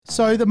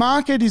So the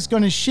market is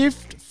going to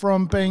shift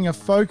from being a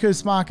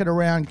focused market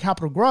around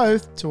capital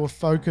growth to a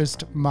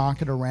focused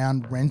market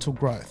around rental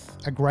growth.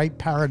 A great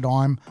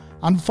paradigm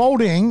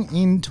unfolding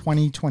in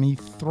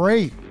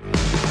 2023.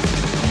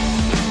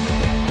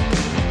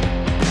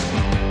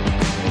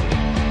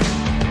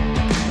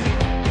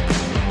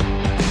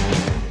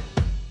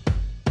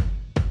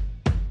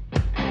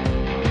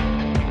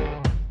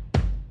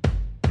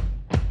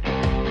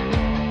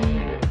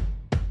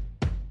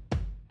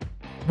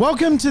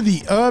 Welcome to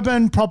the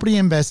Urban Property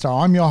Investor.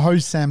 I'm your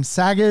host, Sam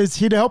Saggers,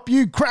 here to help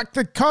you crack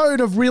the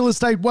code of real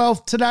estate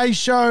wealth. Today's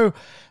show,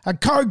 a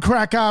code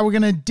cracker. We're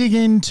going to dig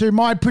into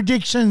my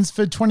predictions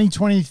for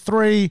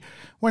 2023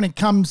 when it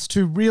comes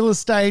to real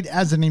estate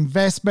as an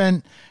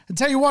investment. And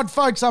tell you what,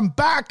 folks, I'm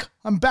back.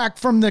 I'm back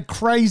from the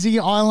crazy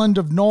island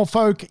of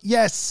Norfolk.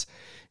 Yes,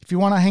 if you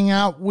want to hang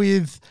out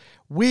with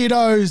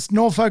weirdos,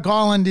 Norfolk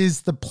Island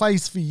is the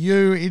place for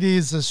you. It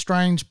is a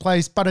strange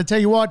place, but I tell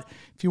you what,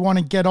 if you want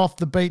to get off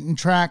the beaten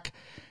track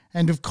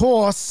and, of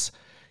course,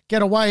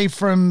 get away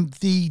from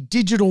the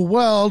digital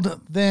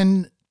world,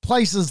 then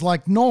places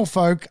like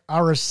Norfolk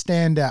are a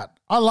standout.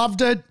 I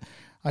loved it.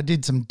 I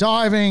did some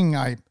diving.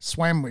 I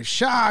swam with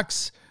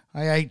sharks.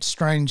 I ate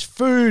strange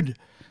food.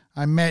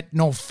 I met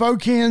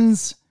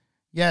Norfolkians.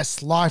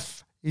 Yes,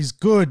 life is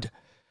good.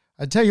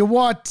 I tell you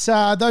what,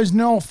 those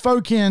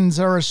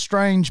Norfolkians are a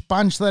strange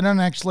bunch. They don't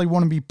actually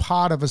want to be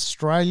part of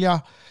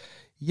Australia,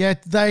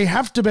 yet they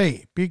have to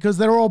be because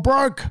they're all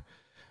broke.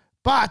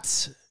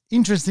 But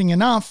interesting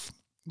enough,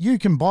 you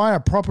can buy a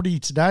property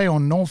today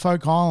on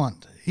Norfolk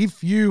Island.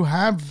 If you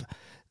have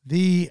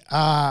the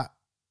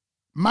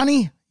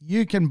money,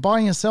 you can buy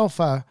yourself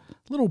a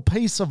little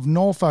piece of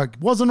Norfolk.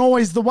 Wasn't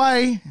always the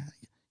way.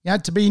 You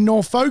had to be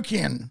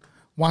Norfolkian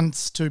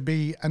once to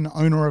be an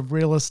owner of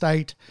real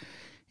estate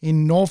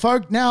in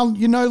Norfolk. Now,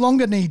 you no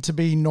longer need to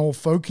be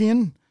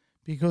Norfolkian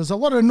because a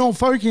lot of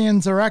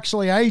Norfolkians are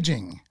actually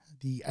aging.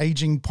 The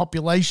aging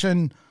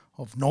population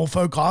of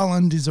Norfolk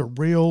Island is a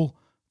real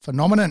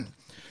phenomenon.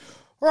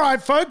 All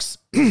right, folks,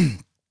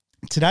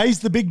 today's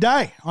the big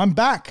day. I'm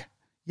back.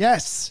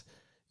 Yes,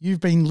 you've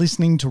been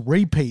listening to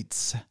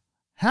repeats.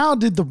 How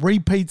did the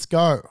repeats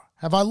go?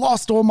 Have I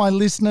lost all my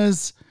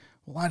listeners?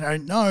 Well, I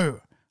don't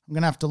know. I'm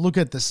going to have to look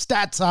at the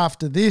stats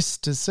after this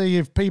to see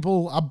if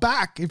people are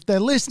back, if they're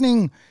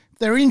listening, if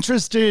they're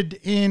interested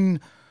in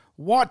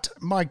what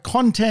my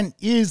content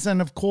is,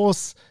 and of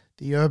course,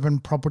 the Urban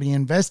Property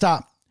Investor.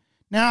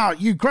 Now,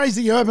 you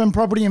crazy urban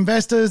property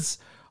investors,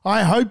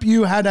 I hope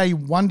you had a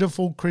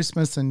wonderful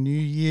Christmas and New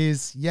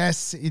Year's.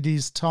 Yes, it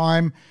is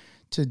time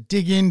to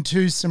dig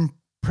into some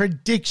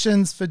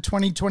predictions for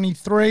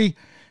 2023.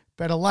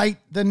 Better late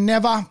than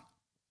never.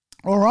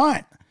 All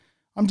right.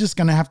 I'm just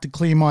going to have to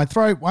clear my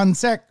throat. One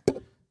sec.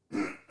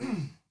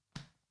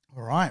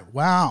 All right.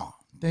 Wow.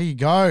 There you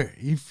go.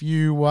 If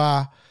you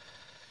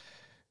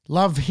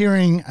love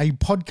hearing a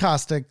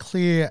podcaster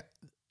clear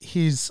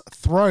his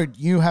throat,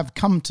 you have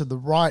come to the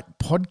right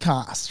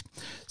podcast.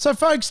 So,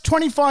 folks,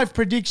 25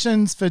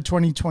 predictions for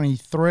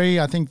 2023.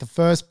 I think the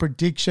first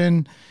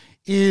prediction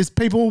is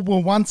people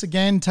will once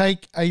again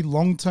take a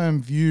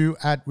long-term view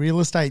at real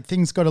estate.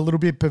 Things got a little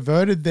bit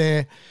perverted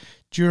there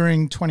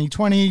during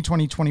 2020,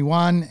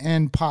 2021,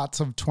 and parts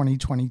of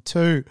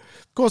 2022.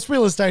 Of course,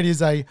 real estate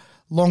is a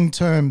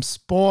long-term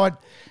sport.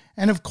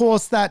 And of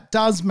course, that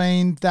does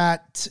mean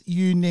that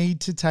you need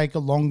to take a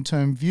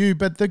long-term view.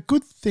 But the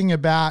good thing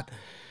about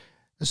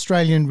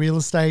Australian real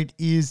estate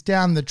is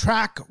down the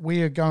track,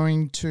 we are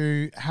going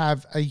to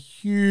have a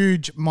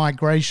huge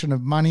migration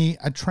of money,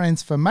 a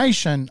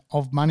transformation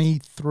of money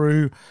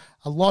through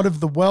a lot of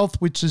the wealth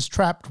which is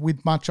trapped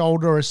with much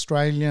older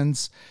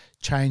Australians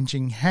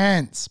changing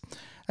hands.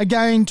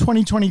 Again,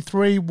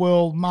 2023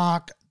 will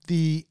mark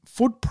the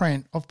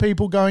footprint of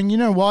people going, you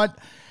know what,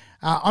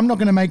 I'm not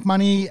going to make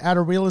money out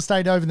of real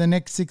estate over the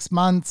next 6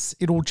 months.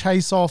 It'll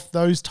chase off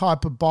those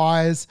type of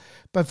buyers.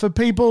 But for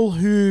people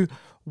who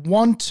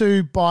want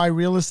to buy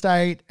real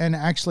estate and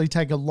actually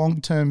take a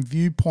long-term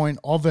viewpoint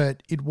of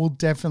it, it will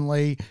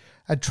definitely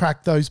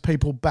attract those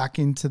people back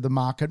into the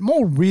market.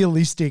 More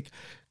realistic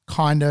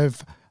kind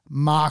of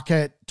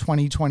market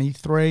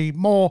 2023,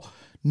 more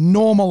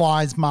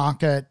normalized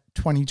market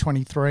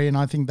 2023, and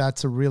I think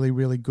that's a really,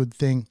 really good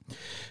thing.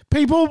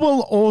 People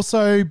will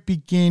also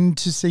begin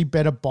to see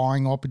better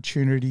buying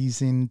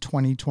opportunities in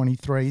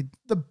 2023.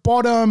 The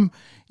bottom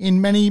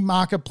in many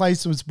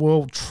marketplaces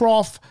will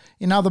trough.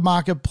 In other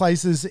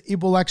marketplaces,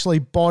 it will actually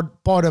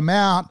bottom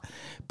out.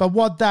 But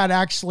what that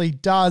actually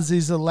does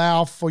is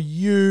allow for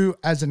you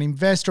as an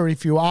investor,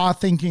 if you are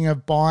thinking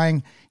of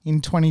buying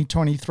in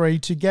 2023,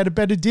 to get a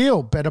better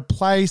deal, better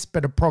place,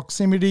 better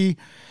proximity,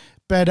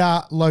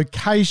 better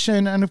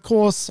location, and of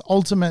course,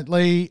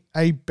 ultimately,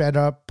 a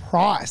better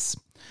price.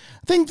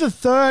 I think the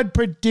third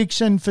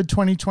prediction for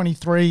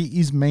 2023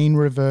 is mean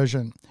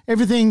reversion.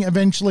 Everything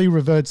eventually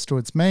reverts to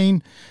its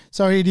mean.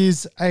 So it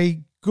is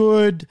a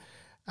good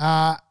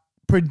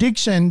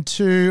prediction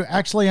to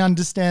actually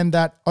understand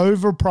that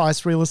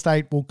overpriced real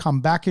estate will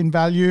come back in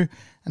value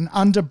and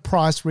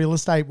underpriced real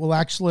estate will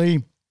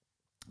actually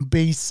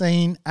be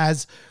seen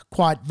as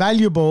quite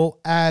valuable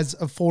as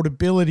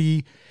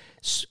affordability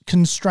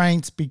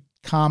constraints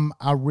become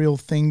a real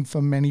thing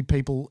for many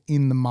people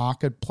in the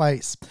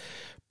marketplace.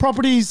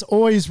 Properties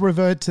always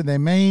revert to their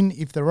mean.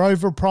 If they're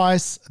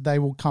overpriced, they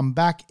will come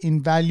back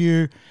in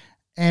value.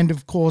 And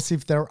of course,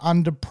 if they're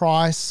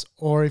underpriced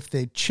or if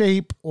they're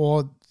cheap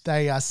or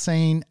they are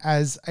seen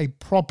as a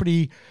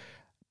property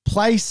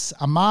place,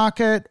 a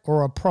market,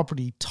 or a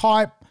property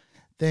type,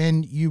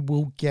 then you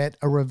will get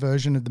a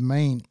reversion of the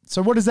mean.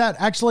 So what does that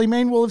actually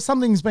mean? Well, if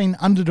something's been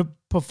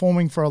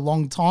underperforming for a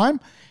long time,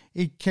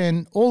 it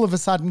can all of a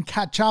sudden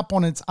catch up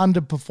on its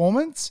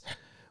underperformance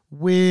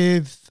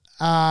with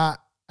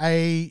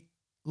a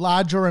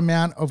larger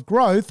amount of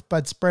growth,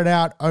 but spread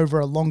out over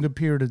a longer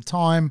period of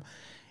time.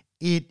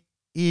 It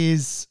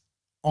is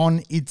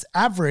on its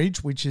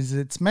average, which is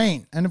its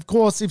mean. And of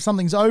course, if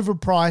something's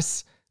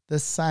overpriced, the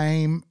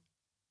same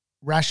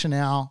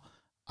rationale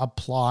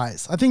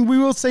applies. I think we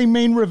will see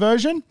mean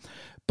reversion,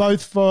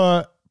 both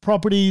for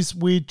properties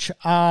which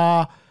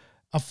are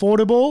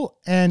affordable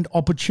and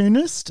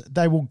opportunist.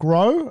 They will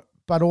grow,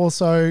 but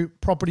also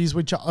properties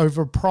which are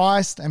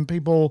overpriced and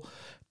people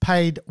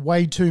paid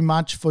way too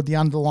much for the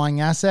underlying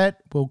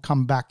asset will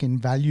come back in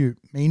value,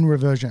 mean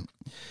reversion.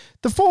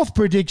 The fourth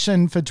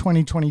prediction for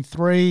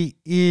 2023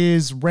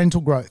 is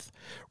rental growth.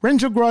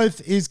 Rental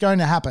growth is going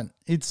to happen.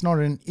 It's not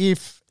an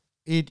if,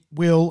 it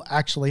will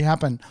actually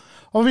happen.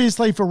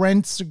 Obviously, for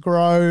rents to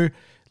grow,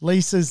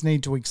 leases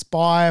need to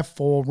expire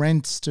for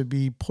rents to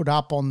be put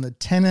up on the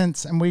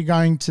tenants, and we're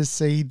going to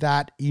see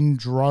that in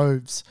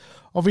droves.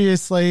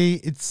 Obviously,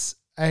 it's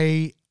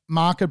a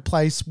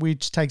marketplace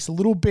which takes a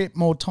little bit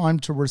more time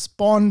to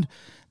respond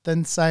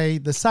than, say,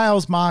 the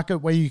sales market,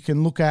 where you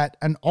can look at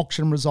an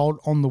auction result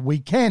on the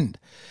weekend.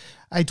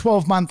 A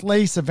 12-month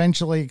lease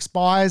eventually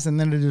expires and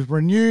then it is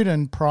renewed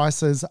and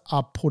prices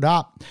are put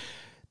up.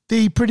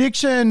 The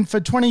prediction for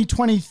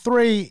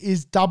 2023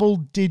 is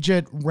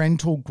double-digit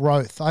rental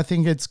growth. I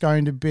think it's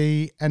going to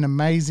be an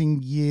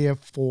amazing year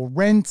for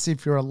rents.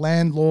 If you're a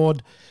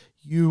landlord,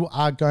 you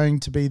are going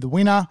to be the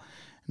winner.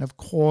 And of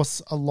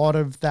course, a lot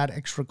of that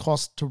extra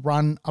cost to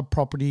run a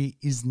property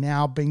is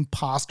now being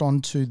passed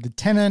on to the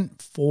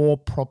tenant for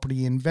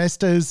property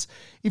investors.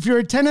 If you're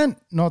a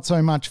tenant, not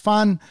so much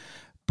fun.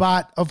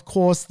 But of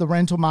course, the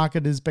rental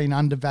market has been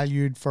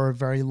undervalued for a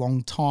very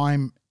long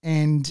time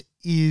and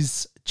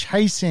is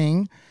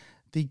chasing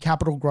the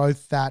capital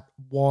growth that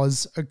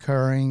was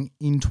occurring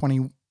in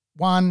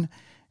 21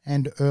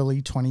 and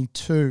early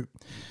 22.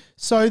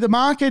 So the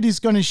market is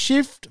going to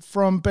shift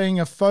from being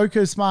a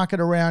focused market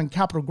around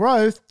capital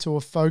growth to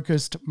a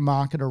focused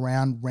market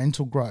around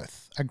rental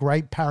growth, a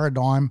great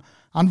paradigm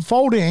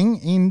unfolding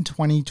in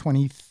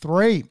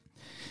 2023.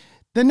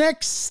 The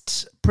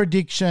next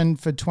prediction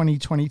for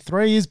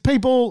 2023 is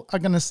people are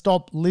going to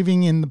stop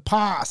living in the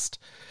past.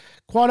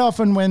 Quite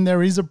often when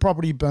there is a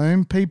property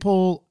boom,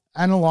 people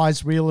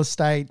analyze real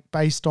estate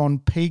based on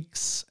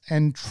peaks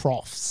and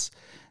troughs.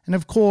 And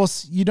of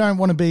course, you don't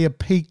want to be a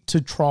peak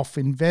to trough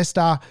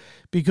investor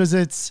because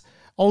it's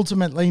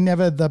ultimately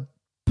never the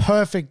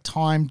perfect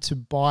time to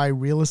buy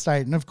real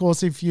estate. And of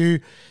course, if you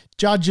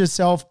judge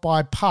yourself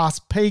by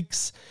past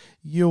peaks,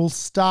 you'll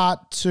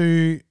start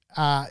to,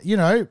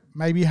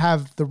 maybe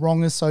have the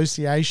wrong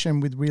association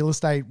with real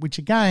estate, which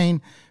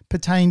again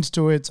pertains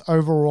to its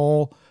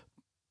overall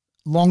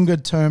longer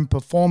term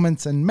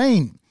performance and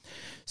mean.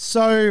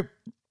 So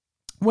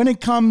when it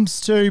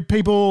comes to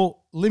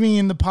people living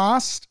in the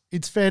past,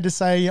 it's fair to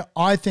say,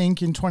 I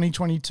think in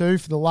 2022,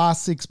 for the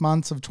last 6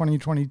 months of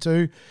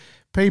 2022,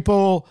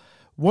 people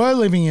were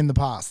living in the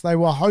past. They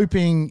were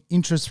hoping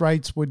interest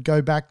rates would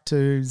go back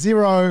to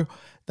zero.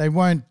 They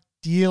weren't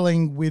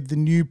dealing with the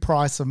new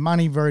price of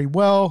money very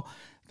well.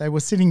 They were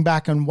sitting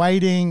back and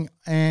waiting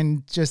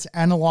and just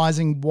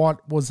analyzing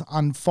what was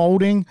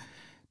unfolding.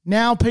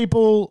 Now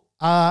people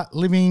are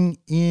living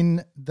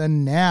in the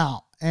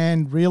now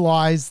and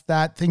realize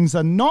that things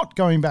are not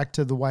going back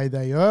to the way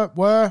they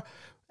were,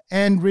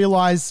 and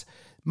realize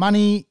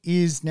money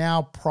is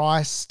now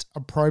priced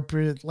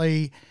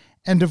appropriately.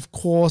 And of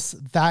course,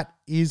 that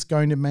is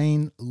going to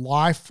mean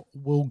life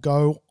will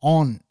go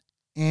on.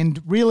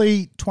 And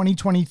really,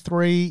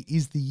 2023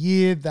 is the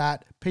year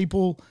that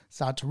people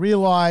start to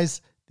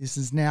realize this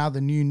is now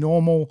the new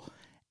normal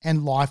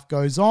and life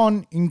goes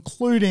on,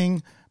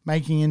 including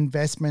making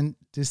investment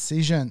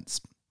decisions.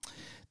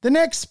 The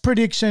next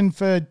prediction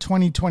for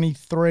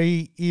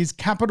 2023 is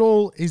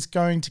capital is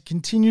going to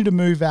continue to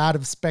move out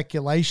of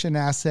speculation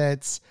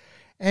assets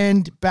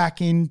and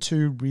back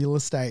into real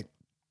estate.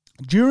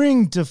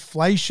 During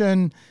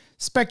deflation,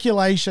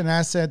 speculation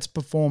assets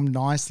performed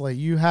nicely.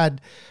 You had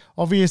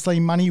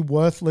obviously money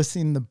worthless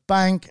in the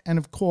bank, and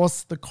of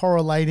course the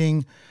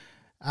correlating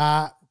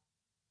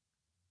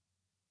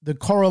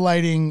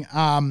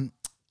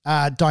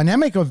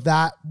dynamic of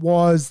that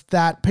was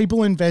that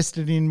people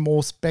invested in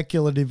more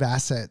speculative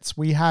assets.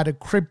 We had a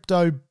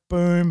crypto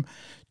boom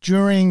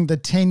during the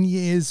 10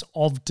 years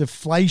of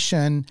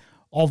deflation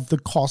of the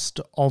cost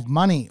of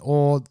money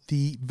or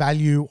the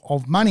value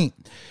of money.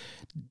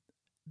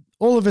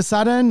 all of a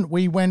sudden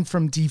we went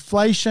from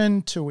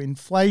deflation to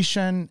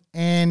inflation,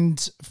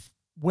 and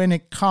when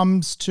it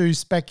comes to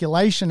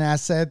speculation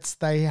assets,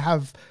 they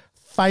have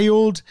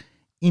failed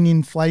in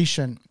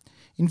inflation.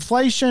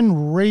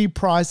 Inflation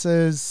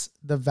reprices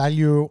the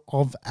value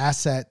of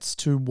assets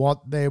to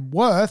what they're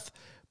worth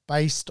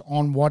based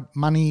on what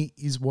money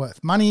is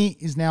worth. Money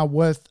is now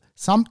worth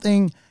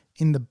something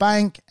in the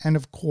bank, and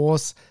of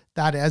course,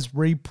 that has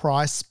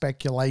repriced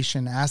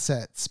speculation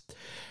assets.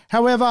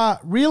 However,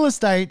 real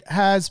estate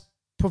has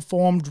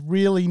performed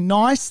really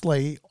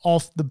nicely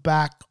off the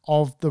back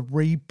of the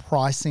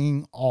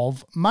repricing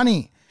of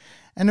money.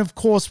 And of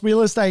course,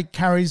 real estate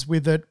carries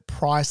with it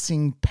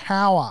pricing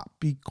power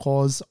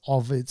because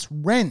of its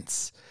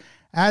rents.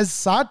 As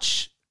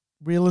such,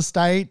 real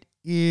estate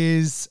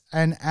is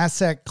an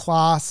asset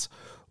class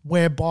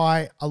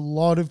whereby a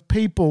lot of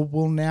people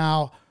will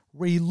now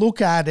relook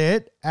at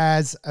it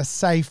as a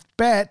safe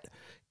bet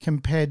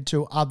compared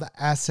to other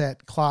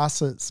asset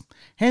classes.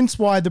 Hence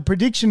why the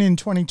prediction in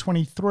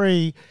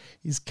 2023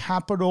 is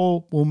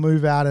capital will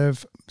move out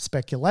of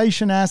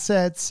speculation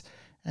assets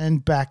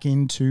and back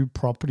into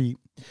property.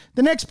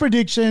 The next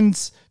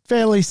prediction's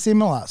fairly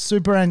similar.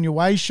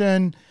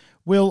 Superannuation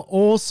will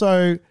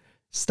also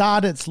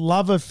start its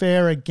love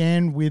affair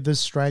again with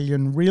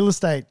Australian real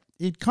estate.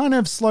 It kind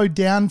of slowed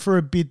down for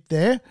a bit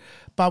there,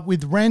 but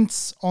with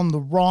rents on the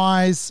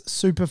rise,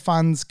 super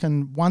funds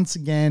can once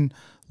again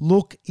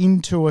look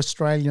into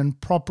Australian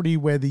property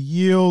where the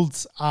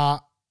yields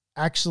are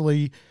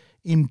actually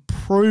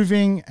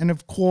improving. And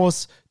of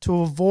course,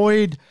 to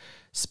avoid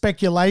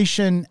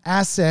speculation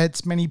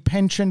assets, many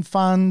pension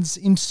funds,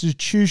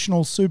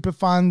 institutional super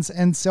funds,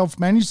 and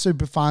self-managed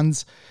super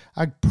funds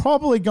are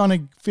probably going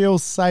to feel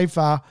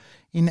safer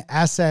in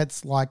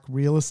assets like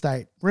real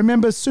estate.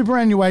 Remember,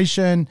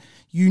 superannuation,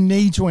 you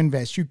need to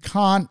invest. You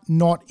can't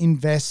not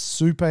invest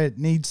super. It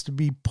needs to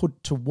be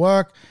put to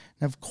work.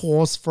 And of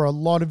course, for a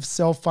lot of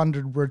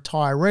self-funded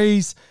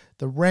retirees,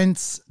 the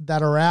rents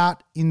that are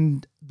out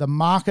in the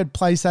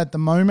marketplace at the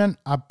moment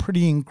are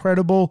pretty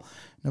incredible.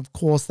 And of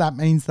course, that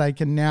means they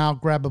can now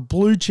grab a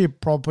blue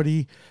chip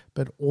property,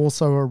 but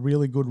also a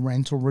really good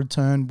rental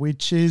return,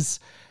 which is,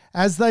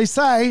 as they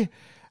say,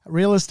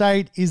 real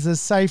estate is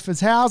as safe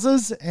as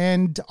houses.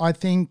 And I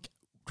think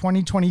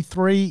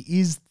 2023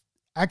 is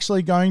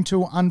actually going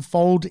to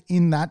unfold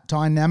in that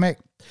dynamic.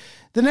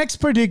 The next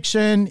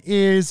prediction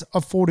is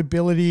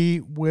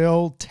affordability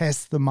will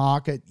test the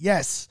market.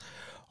 Yes,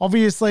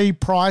 obviously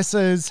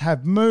prices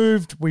have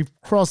moved. We've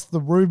crossed the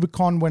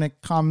Rubicon when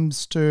it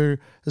comes to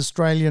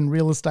Australian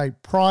real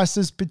estate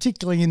prices,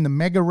 particularly in the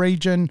mega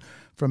region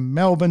from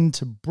Melbourne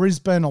to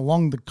Brisbane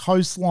along the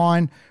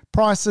coastline.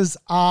 Prices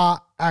are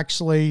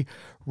actually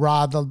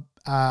rather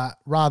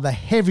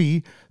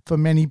heavy for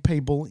many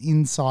people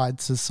inside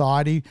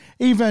society,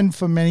 even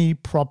for many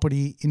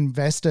property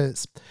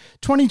investors.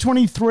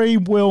 2023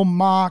 will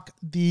mark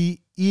the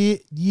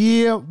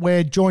year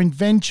where joint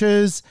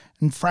ventures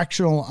and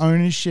fractional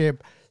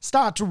ownership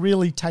start to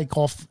really take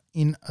off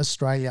in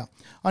Australia.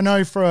 I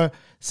know for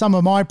some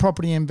of my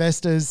property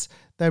investors,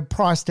 they're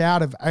priced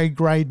out of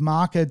A-grade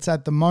markets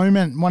at the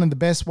moment. One of the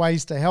best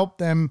ways to help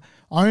them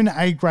own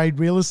A-grade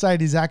real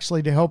estate is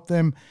actually to help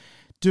them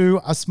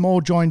do a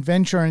small joint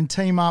venture and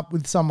team up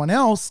with someone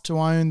else to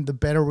own the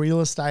better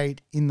real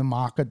estate in the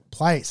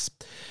marketplace.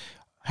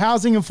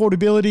 Housing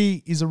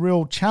affordability is a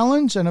real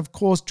challenge, and of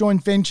course,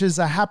 joint ventures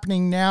are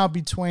happening now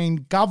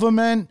between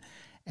government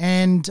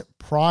and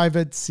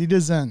private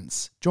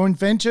citizens. Joint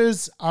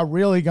ventures are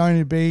really going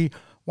to be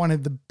one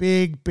of the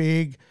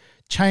big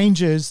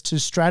changes to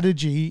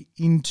strategy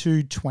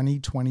into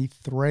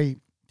 2023.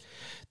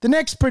 The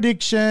next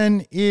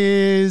prediction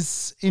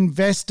is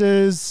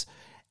investors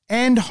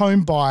and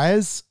home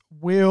buyers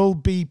will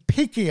be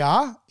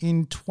pickier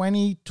in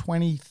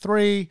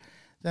 2023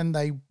 than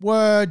they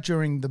were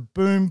during the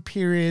boom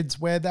periods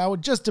where they were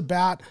just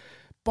about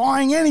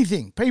buying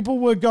anything. People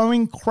were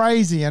going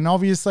crazy. And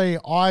obviously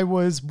I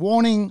was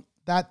warning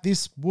that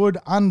this would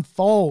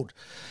unfold,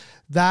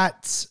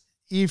 that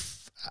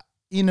if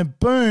in a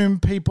boom,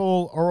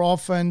 people are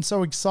often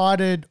so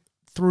excited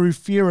through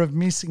fear of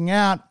missing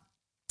out,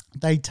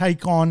 they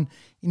take on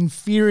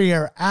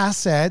inferior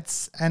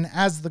assets, and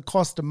as the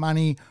cost of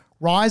money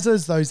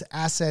rises, those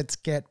assets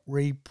get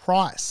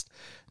repriced.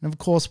 And of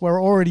course,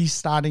 we're already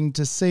starting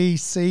to see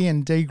C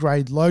and D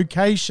grade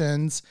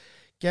locations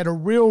get a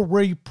real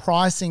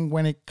repricing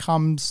when it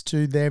comes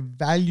to their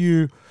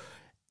value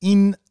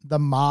in the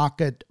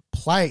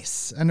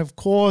marketplace. And of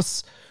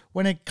course,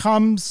 when it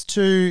comes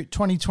to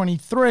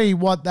 2023,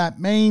 what that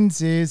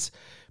means is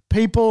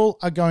people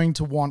are going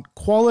to want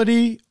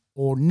quality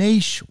or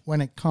niche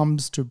when it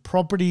comes to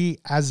property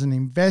as an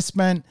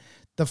investment.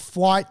 The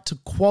flight to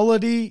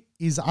quality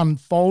is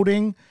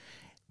unfolding.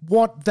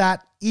 What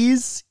that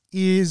is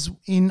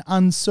in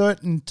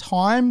uncertain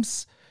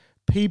times,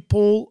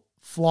 people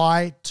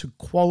fly to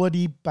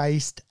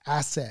quality-based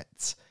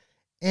assets.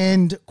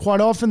 And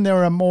quite often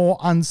there are more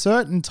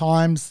uncertain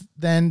times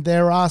than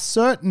there are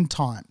certain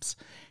times.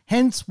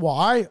 Hence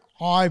why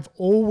I've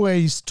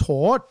always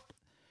taught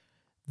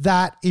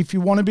that if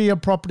you want to be a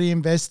property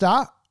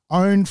investor,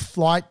 own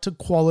flight to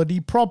quality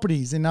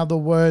properties. In other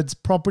words,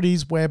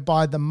 properties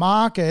whereby the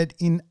market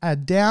in a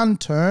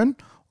downturn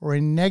or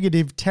in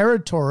negative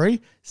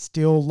territory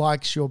still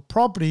likes your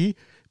property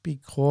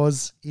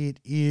because it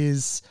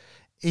is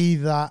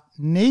either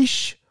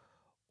niche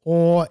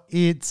or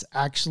it's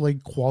actually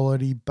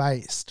quality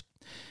based.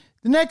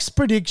 The next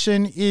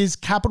prediction is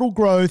capital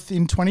growth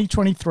in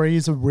 2023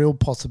 is a real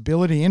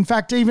possibility. In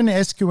fact, even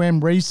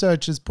SQM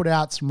Research has put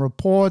out some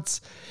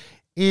reports.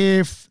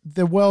 If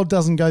the world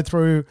doesn't go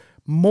through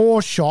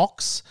more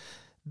shocks,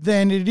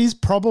 then it is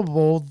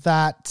probable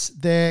that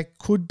there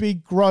could be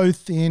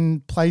growth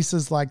in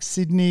places like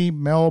Sydney,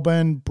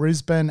 Melbourne,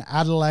 Brisbane,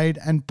 Adelaide,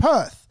 and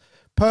Perth.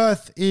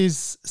 Perth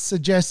is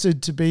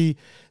suggested to be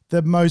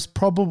the most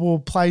probable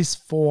place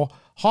for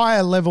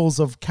higher levels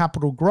of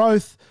capital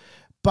growth,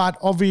 but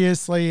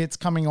obviously it's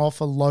coming off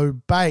a low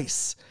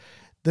base.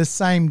 The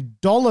same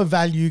dollar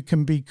value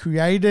can be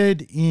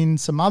created in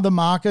some other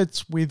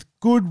markets with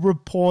good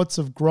reports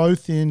of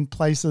growth in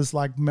places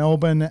like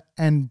Melbourne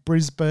and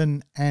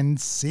Brisbane and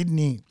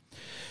Sydney.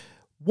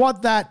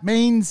 What that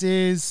means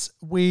is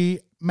we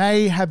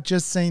may have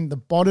just seen the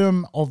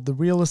bottom of the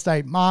real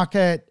estate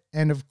market,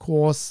 and of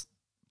course,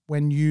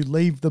 when you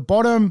leave the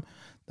bottom,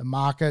 the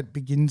market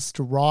begins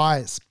to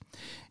rise.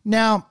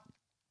 Now,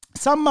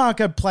 some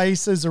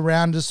marketplaces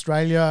around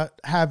Australia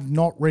have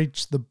not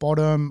reached the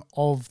bottom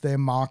of their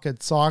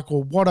market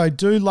cycle. What I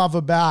do love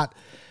about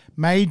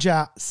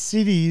major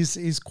cities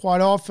is quite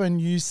often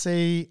you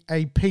see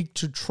a peak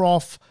to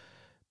trough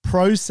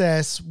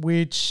process,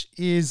 which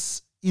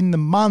is in the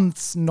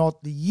months,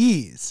 not the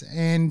years.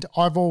 And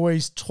I've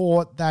always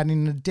taught that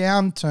in a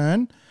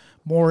downturn,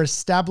 more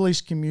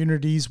established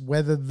communities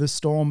weather the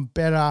storm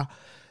better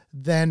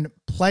than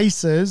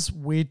places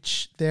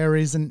which there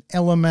is an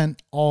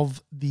element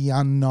of the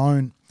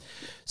unknown.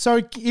 So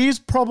it is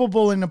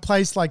probable in a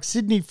place like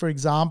Sydney, for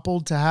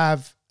example, to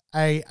have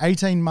a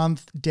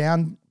 18-month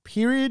down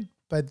period,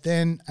 but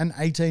then an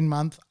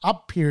 18-month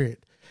up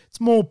period.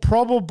 It's more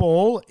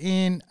probable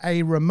in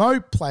a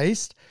remote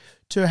place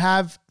to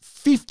have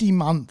 50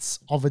 months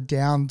of a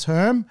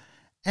downturn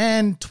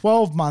and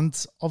 12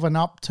 months of an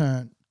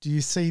upturn. Do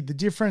you see the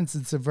difference?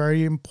 It's a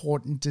very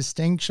important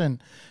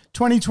distinction.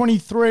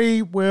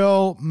 2023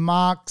 will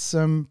mark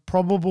some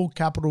probable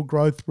capital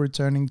growth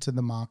returning to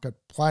the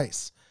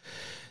marketplace.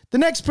 The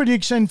next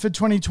prediction for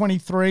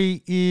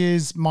 2023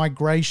 is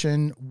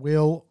migration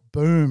will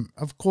boom.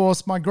 Of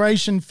course,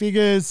 migration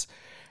figures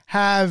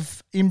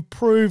have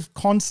improved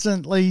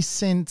constantly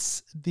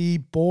since the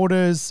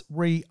borders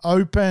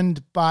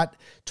reopened, but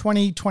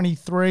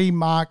 2023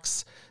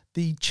 marks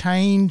the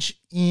change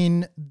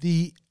in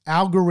the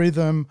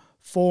algorithm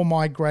for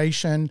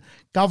migration.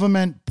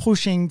 Government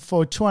pushing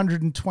for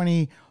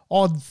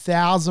 220-odd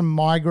thousand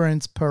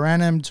migrants per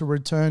annum to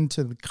return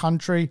to the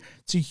country.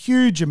 It's a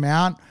huge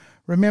amount.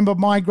 Remember,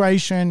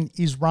 migration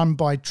is run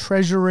by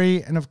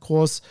Treasury, and of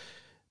course,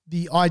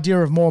 the idea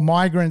of more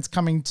migrants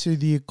coming to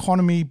the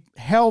economy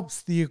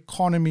helps the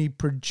economy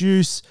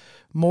produce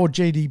more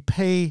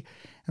GDP.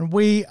 And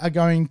we are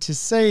going to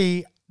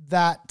see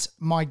that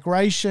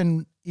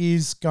migration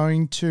is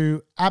going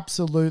to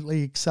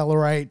absolutely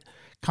accelerate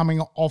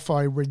coming off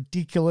a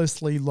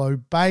ridiculously low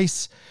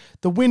base.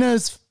 The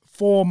winners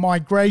for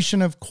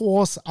migration, of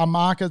course, are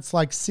markets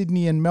like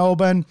Sydney and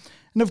Melbourne.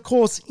 And of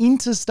course,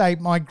 interstate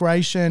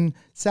migration,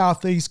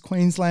 Southeast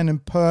Queensland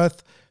and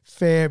Perth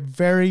fare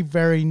very,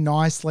 very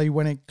nicely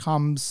when it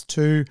comes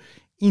to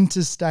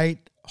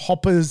interstate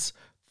hoppers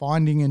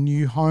finding a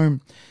new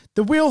home.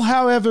 There will,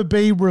 however,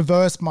 be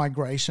reverse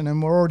migration,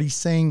 and we're already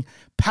seeing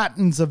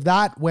patterns of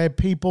that where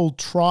people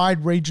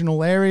tried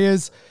regional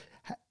areas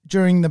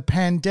during the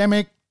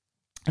pandemic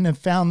and have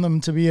found them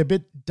to be a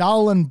bit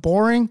dull and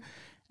boring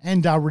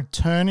and are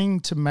returning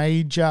to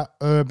major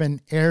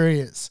urban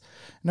areas.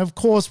 And of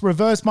course,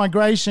 reverse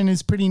migration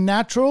is pretty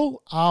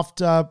natural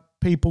after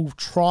people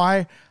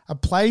try a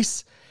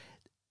place,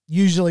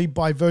 usually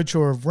by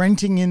virtue of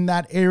renting in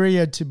that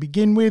area to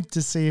begin with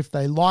to see if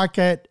they like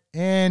it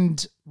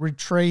and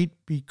retreat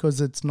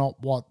because it's not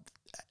what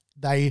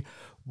they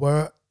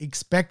were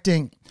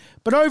expecting.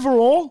 But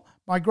overall,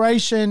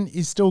 migration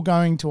is still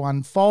going to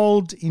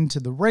unfold into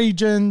the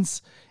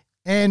regions.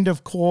 And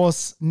of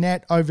course,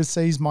 net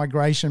overseas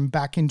migration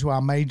back into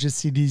our major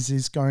cities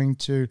is going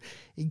to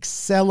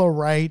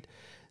accelerate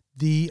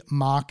the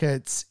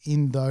markets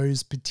in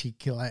those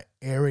particular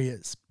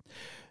areas.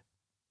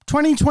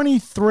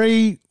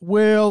 2023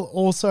 will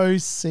also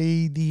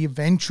see the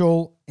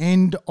eventual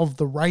end of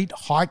the rate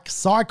hike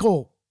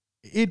cycle.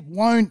 It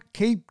won't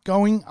keep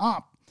going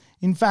up.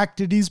 In fact,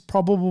 it is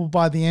probable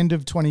by the end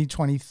of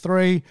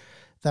 2023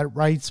 that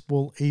rates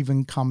will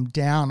even come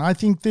down. I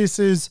think this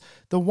is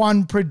the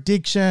one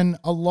prediction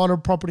a lot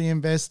of property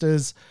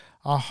investors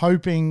are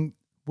hoping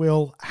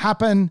will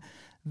happen,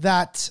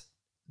 that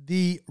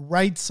the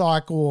rate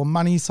cycle or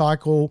money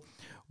cycle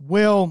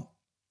will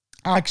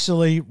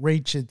actually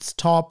reach its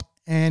top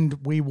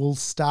and we will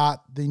start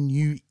the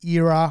new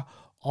era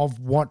of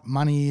what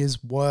money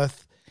is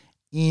worth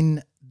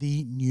in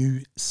the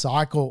new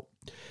cycle.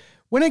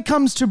 When it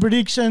comes to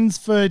predictions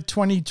for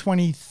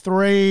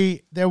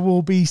 2023, there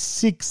will be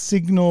 6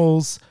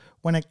 signals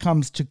when it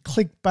comes to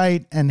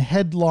clickbait and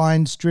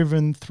headlines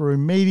driven through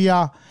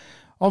media.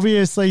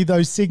 Obviously,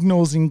 those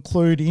signals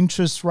include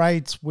interest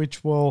rates,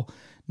 which will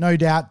no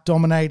doubt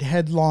dominate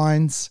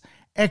headlines,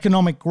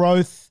 economic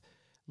growth,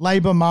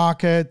 labour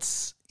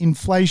markets,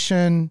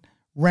 inflation,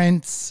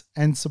 rents,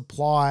 and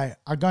supply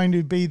are going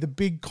to be the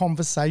big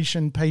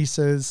conversation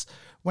pieces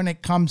when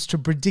it comes to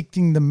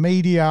predicting the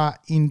media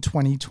in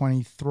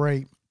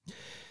 2023.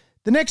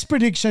 The next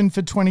prediction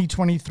for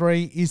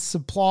 2023 is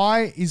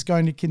supply is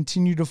going to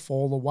continue to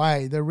fall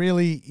away. There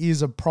really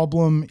is a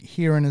problem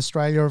here in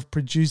Australia of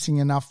producing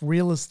enough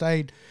real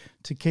estate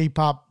to keep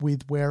up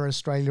with where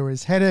Australia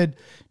is headed.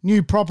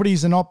 New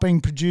properties are not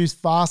being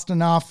produced fast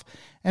enough.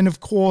 And of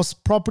course,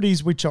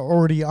 properties which are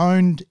already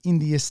owned in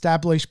the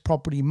established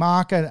property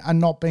market are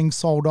not being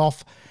sold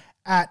off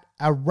at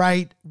a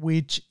rate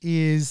which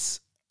is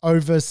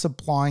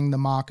oversupplying the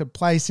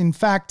marketplace. In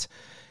fact,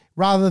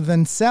 rather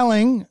than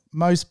selling,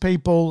 most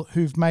people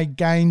who've made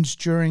gains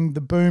during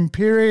the boom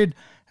period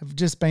have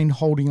just been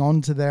holding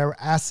on to their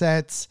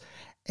assets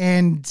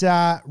and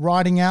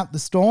riding out the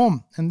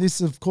storm. And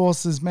this, of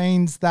course,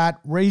 means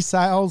that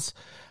resales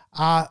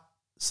are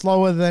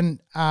slower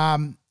than,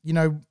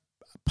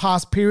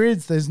 past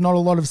periods. There's not a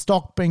lot of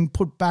stock being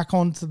put back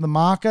onto the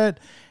market.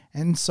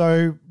 And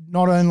so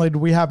not only do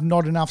we have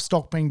not enough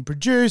stock being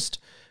produced,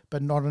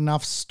 but not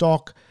enough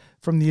stock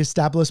from the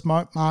established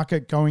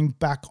market going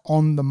back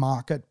on the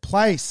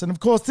marketplace. And of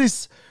course,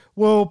 this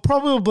will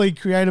probably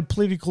create a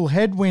political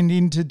headwind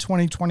into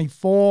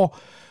 2024,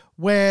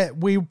 where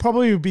we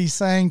probably would be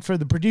saying for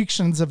the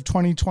predictions of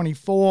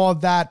 2024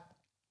 that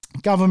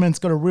government's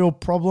got a real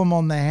problem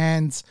on their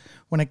hands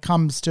when it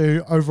comes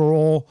to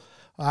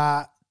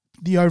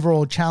the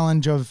overall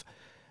challenge of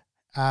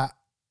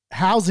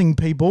housing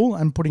people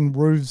and putting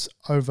roofs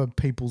over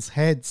people's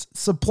heads.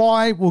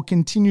 Supply will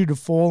continue to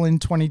fall in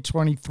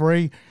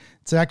 2023.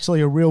 It's actually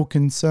a real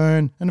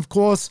concern. And of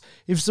course,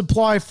 if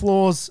supply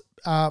falls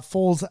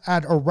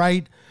at a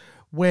rate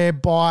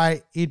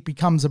whereby it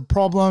becomes a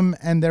problem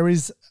and there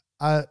is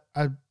a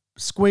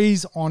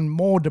squeeze on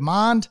more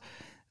demand,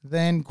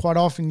 then quite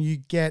often you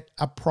get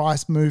a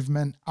price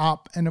movement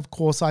up. And of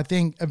course, I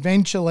think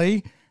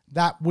eventually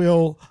that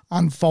will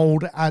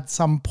unfold at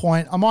some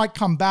point. I might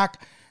come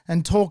back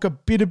and talk a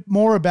bit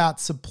more about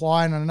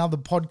supply in another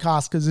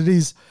podcast because it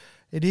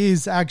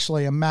is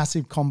actually a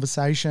massive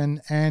conversation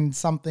and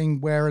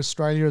something where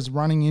Australia is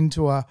running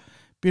into a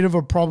bit of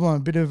a problem, a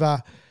bit of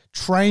a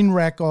train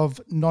wreck of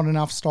not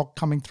enough stock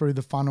coming through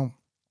the funnel.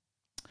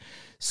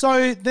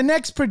 So the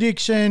next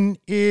prediction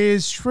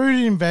is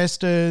shrewd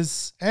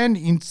investors and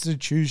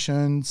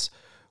institutions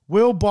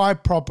will buy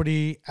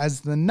property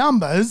as the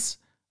numbers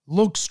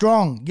look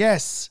strong.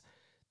 Yes,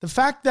 the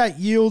fact that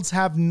yields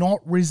have not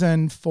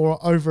risen for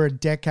over a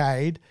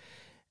decade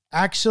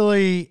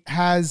actually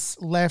has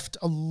left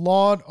a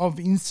lot of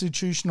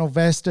institutional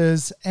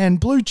investors and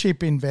blue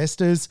chip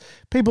investors,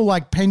 people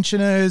like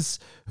pensioners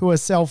who are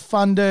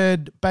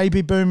self-funded,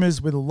 baby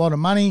boomers with a lot of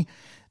money,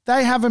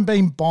 they haven't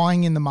been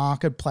buying in the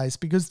marketplace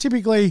because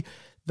typically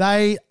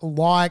they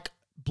like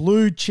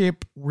blue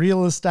chip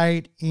real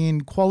estate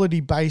in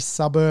quality-based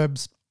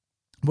suburbs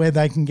where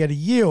they can get a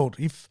yield.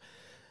 If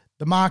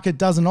the market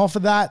doesn't offer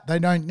that, they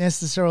don't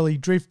necessarily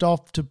drift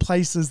off to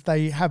places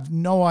they have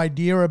no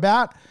idea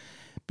about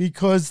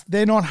because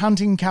they're not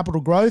hunting capital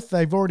growth.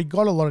 They've already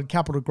got a lot of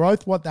capital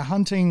growth. What they're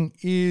hunting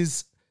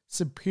is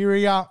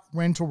superior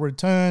rental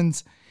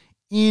returns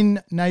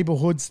in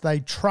neighborhoods they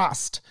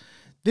trust.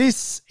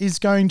 This is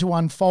going to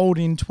unfold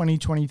in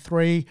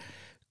 2023.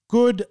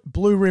 Good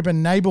blue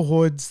ribbon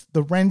neighborhoods,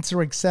 the rents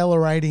are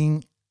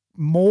accelerating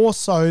more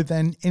so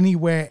than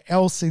anywhere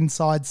else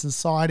inside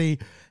society.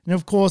 And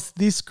of course,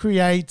 this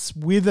creates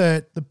with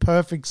it the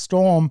perfect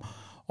storm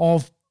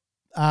of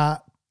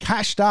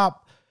cashed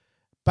up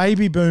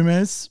baby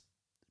boomers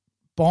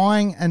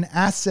buying an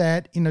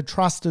asset in a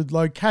trusted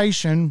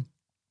location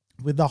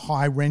with a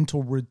high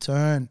rental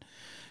return.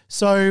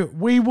 So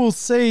we will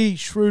see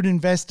shrewd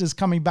investors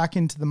coming back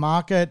into the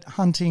market,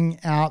 hunting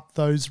out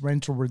those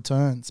rental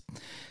returns.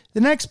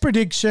 The next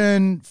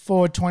prediction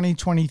for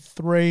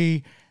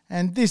 2023,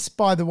 and this,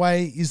 by the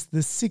way, is the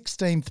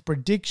 16th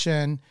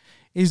prediction,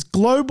 is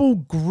global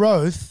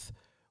growth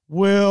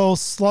will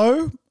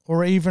slow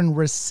or even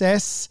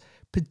recess,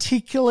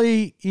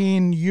 particularly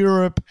in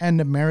Europe and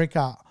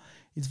America.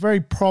 It's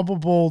very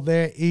probable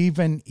there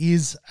even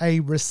is a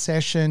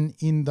recession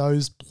in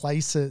those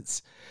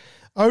places.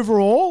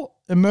 Overall,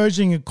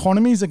 emerging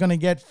economies are going to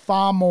get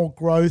far more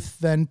growth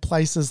than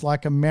places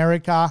like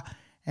America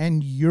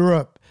and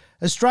Europe.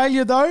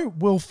 Australia, though,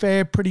 will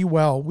fare pretty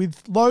well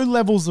with low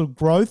levels of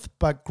growth,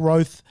 but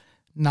growth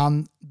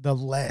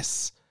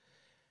nonetheless.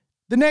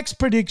 The next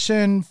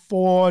prediction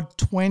for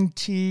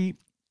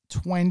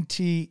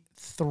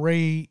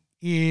 2023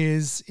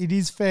 is, it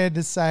is fair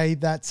to say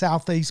that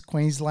Southeast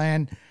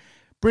Queensland,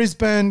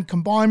 Brisbane,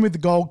 combined with the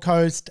Gold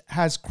Coast,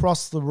 has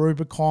crossed the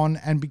Rubicon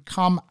and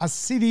become a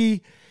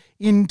city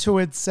into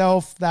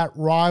itself that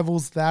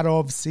rivals that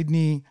of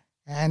Sydney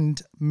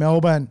and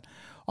Melbourne.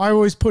 I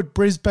always put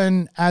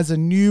Brisbane as a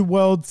new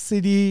world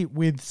city,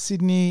 with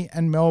Sydney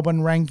and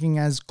Melbourne ranking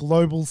as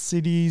global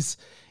cities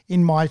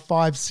in my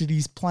 5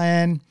 cities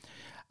plan.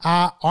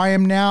 I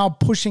am now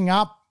pushing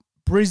up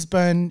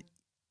Brisbane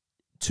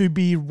to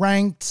be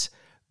ranked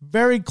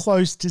very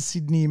close to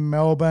Sydney and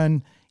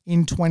Melbourne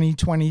in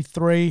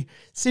 2023,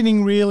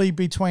 sitting really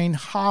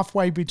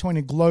halfway between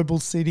a global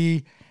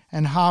city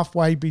and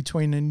halfway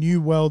between a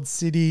new world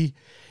city.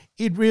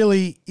 It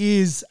really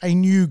is a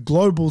new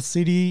global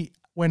city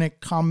when it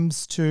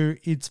comes to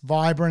its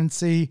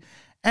vibrancy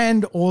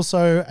and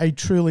also a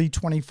truly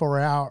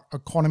 24-hour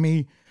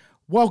economy.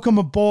 Welcome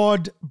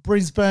aboard,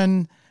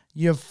 Brisbane.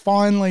 You've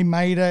finally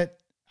made it.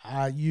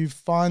 You've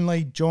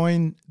finally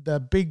joined the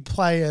big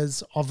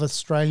players of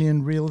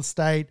Australian real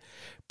estate.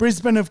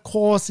 Brisbane, of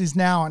course, is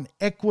now an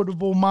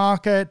equitable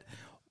market.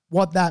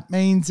 What that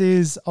means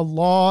is a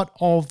lot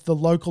of the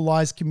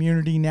localized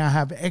community now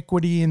have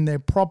equity in their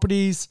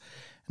properties.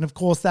 And of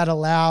course, that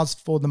allows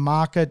for the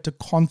market to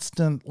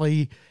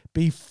constantly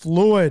be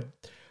fluid.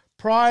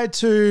 Prior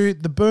to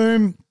the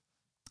boom,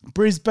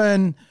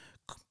 Brisbane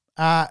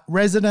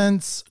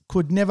residents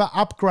could never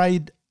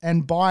upgrade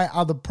and buy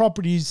other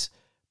properties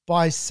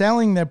by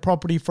selling their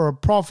property for a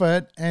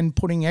profit and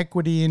putting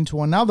equity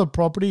into another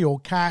property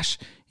or cash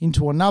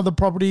into another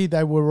property.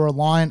 They were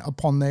reliant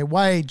upon their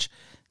wage.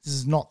 This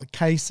is not the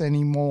case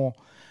anymore.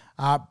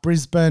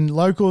 Brisbane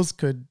locals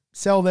could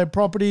sell their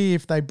property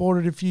if they bought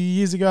it a few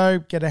years ago,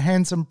 get a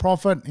handsome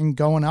profit and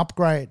go and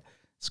upgrade.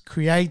 This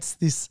creates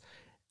this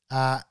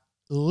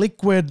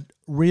liquid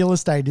real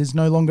estate. Is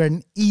no longer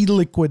an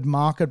illiquid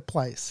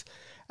marketplace.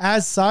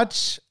 As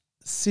such,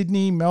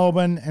 Sydney,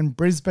 Melbourne and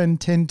Brisbane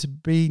tend to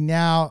be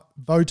now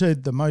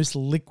voted the most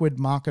liquid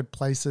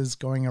marketplaces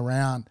going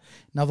around.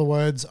 In other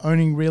words,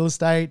 owning real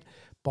estate,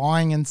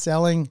 buying and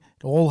selling,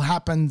 it all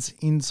happens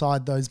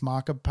inside those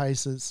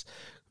marketplaces.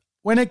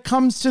 When it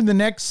comes to the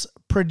next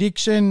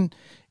prediction,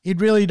 it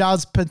really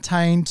does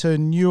pertain to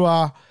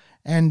newer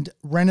and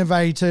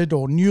renovated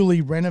or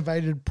newly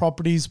renovated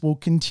properties will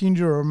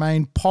continue to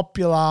remain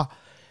popular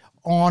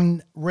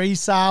on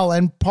resale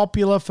and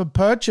popular for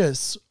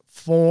purchase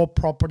for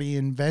property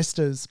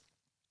investors.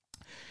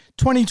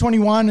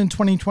 2021 and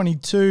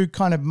 2022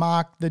 kind of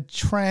marked the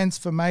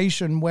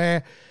transformation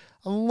where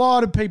a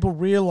lot of people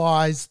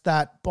realized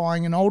that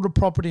buying an older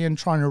property and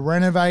trying to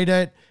renovate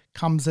it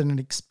comes at an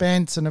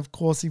expense. And of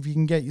course, if you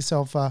can get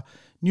yourself a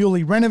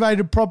newly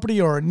renovated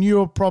property or a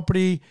newer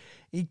property,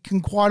 it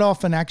can quite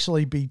often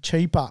actually be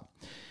cheaper.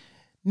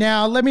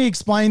 Now, let me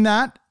explain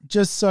that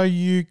just so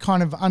you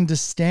kind of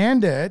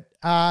understand it.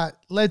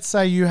 Let's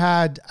say you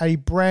had a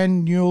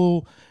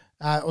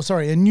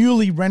a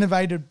newly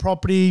renovated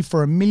property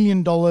for $1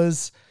 million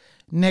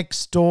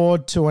next door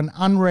to an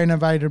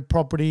unrenovated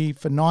property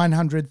for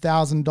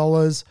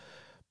 $900,000.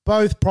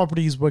 Both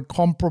properties were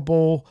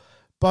comparable.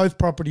 Both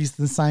properties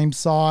the same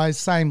size,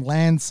 same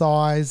land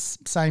size,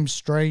 same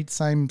street,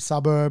 same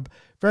suburb.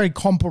 Very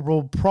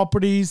comparable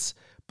properties,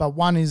 but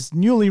one is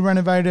newly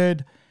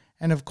renovated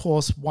and of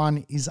course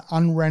one is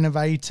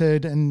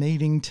unrenovated and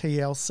needing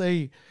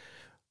TLC.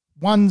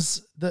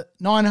 One's the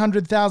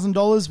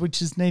 $900,000,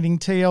 which is needing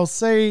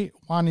TLC.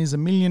 One is $1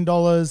 million,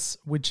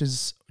 which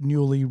is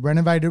newly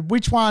renovated.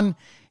 Which one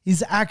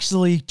is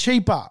actually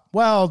cheaper?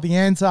 Well, the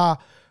answer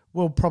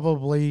will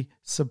probably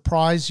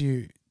surprise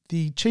you.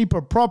 The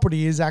cheaper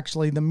property is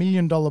actually the $1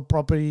 million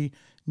property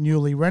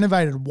newly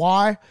renovated.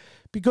 Why?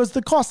 Because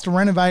the cost to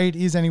renovate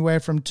is anywhere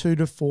from $2,000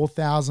 to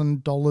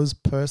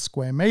 $4,000 per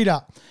square meter.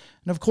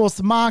 And of course,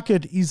 the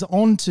market is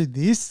onto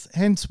this,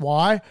 hence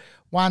why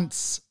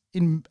once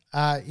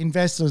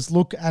investors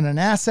look at an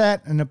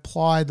asset and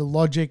apply the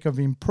logic of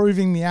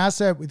improving the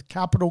asset with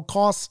capital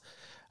costs,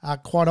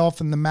 quite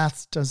often the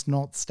maths does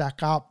not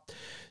stack up.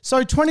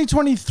 So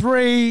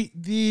 2023,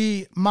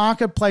 the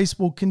marketplace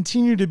will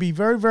continue to be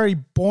very, very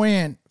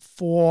buoyant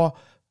for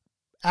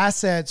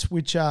assets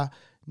which are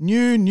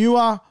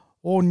newer,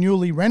 or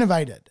newly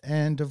renovated.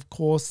 And of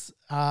course,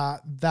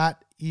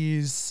 that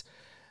is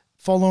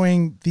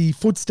following the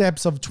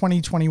footsteps of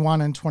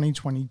 2021 and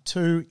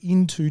 2022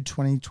 into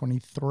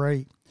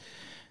 2023.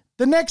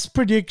 The next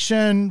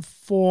prediction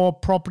for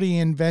property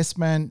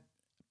investment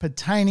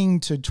pertaining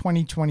to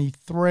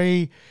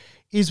 2023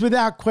 is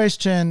without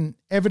question,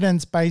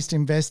 evidence-based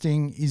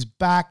investing is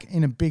back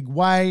in a big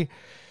way.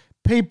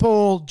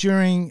 People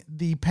during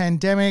the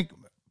pandemic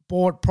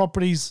bought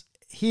properties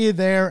here,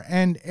 there,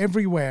 and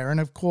everywhere. And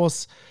of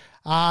course,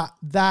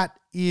 that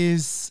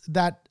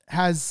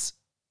has,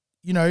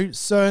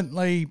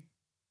 certainly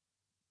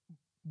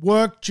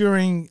worked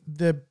during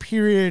the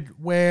period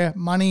where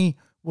money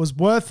was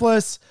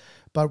worthless,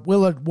 but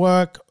will it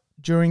work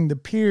during the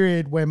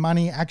period where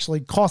money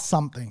actually costs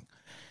something?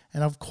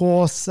 And of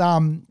course,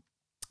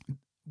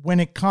 when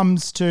it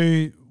comes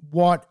to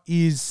what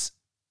is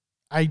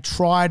a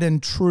tried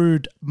and true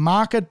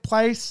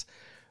marketplace,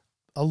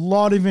 a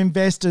lot of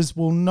investors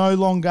will no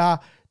longer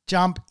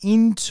jump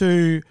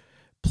into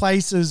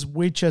places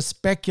which are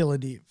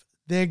speculative.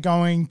 they're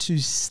going to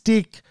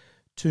stick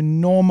to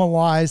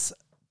normalize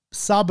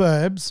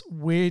suburbs,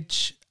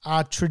 which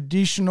are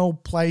traditional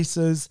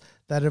places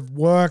that have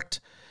worked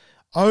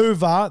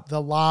over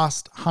the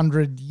last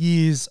 100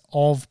 years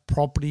of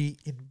property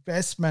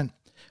investment.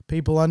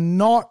 People are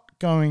not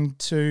going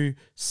to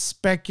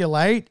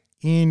speculate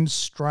in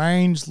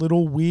strange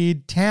little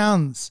weird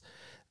towns.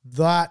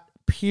 That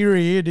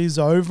period is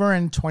over,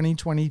 and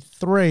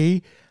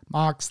 2023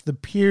 marks the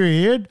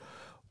period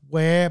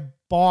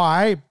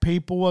whereby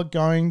people are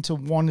going to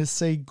want to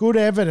see good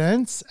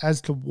evidence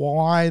as to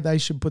why they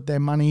should put their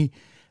money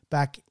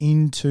back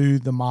into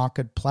the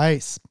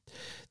marketplace.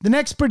 The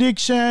next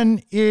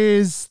prediction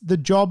is the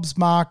jobs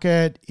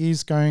market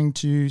is going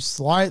to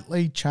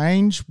slightly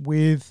change,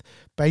 with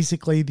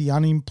basically the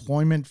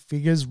unemployment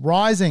figures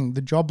rising.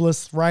 The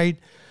jobless rate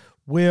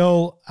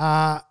will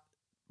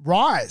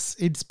rise.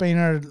 It's been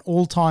at an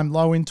all-time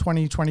low in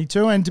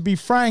 2022. And to be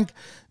frank,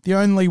 the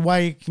only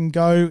way it can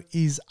go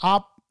is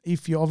up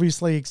if you're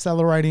obviously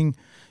accelerating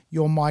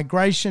your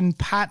migration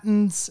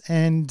patterns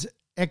and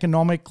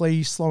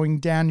economically slowing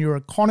down your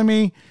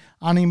economy.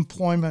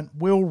 Unemployment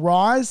will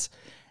rise.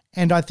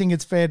 And I think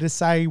it's fair to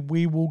say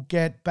we will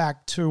get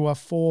back to a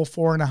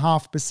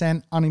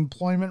 4.5%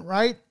 unemployment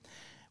rate,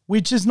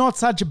 which is not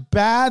such a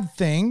bad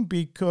thing,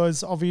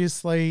 because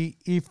obviously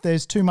if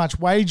there's too much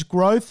wage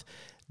growth,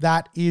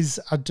 that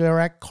is a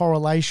direct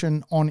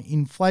correlation on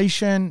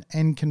inflation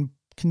and can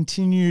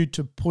continue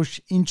to push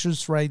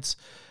interest rates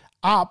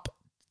up,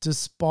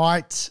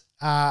 despite,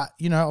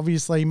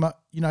 obviously,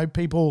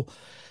 people,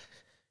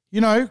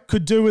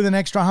 could do with an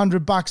extra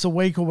 $100 a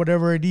week or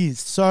whatever it is.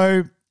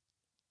 So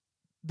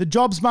the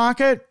jobs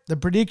market, the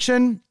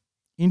prediction,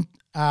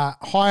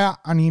 higher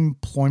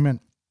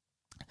unemployment.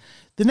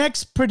 The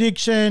next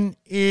prediction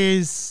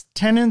is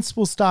tenants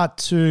will start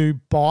to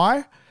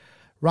buy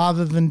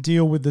rather than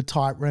deal with the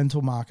tight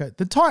rental market.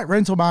 The tight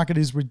rental market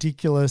is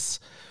ridiculous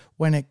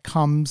when it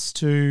comes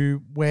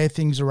to where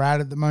things are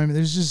at the moment.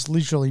 There's just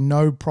literally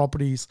no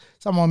properties.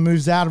 Someone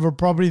moves out of a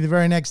property, the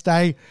very next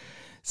day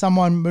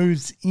someone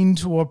moves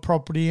into a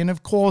property. And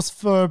of course,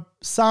 for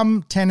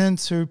some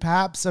tenants who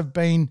perhaps have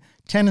been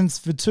tenants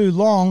for too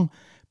long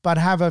but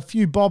have a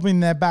few bob in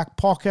their back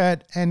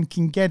pocket and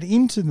can get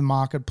into the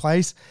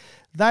marketplace,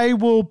 they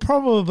will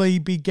probably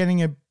be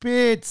getting a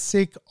bit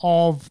sick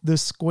of the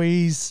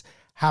squeeze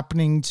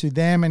happening to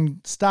them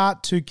and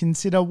start to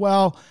consider,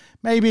 well,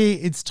 maybe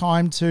it's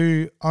time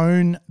to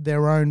own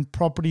their own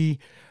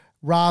property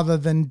rather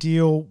than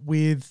deal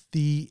with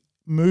the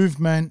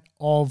movement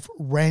of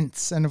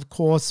rents. And of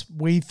course,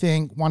 we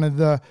think one of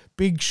the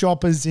big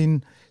shoppers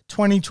in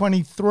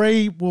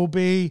 2023 will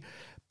be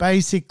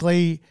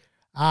basically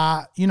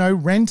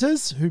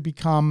renters who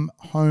become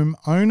home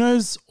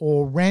owners,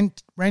 or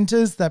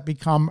renters that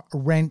become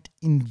rent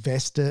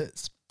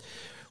investors,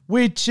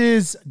 which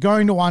is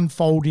going to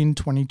unfold in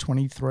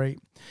 2023.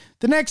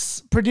 The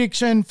next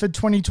prediction for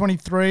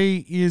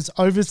 2023 is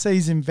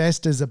overseas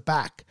investors are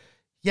back.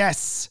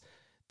 Yes,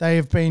 they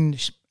have been,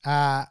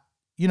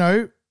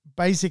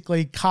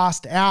 basically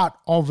cast out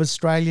of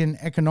Australian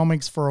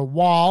economics for a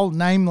while,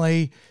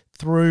 namely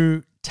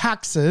through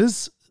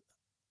taxes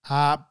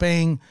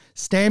being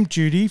stamp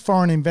duty.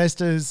 Foreign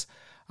investors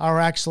are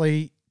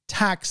actually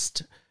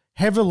taxed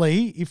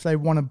heavily if they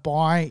want to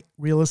buy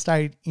real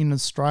estate in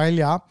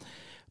Australia.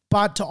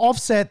 But to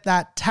offset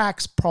that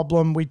tax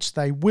problem, which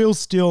they will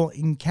still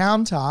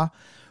encounter,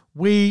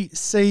 we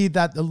see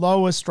that the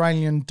low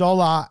Australian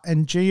dollar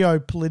and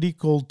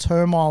geopolitical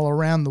turmoil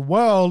around the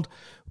world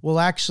will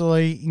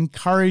actually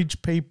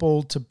encourage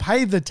people to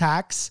pay the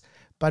tax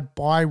but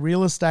buy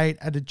real estate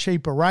at a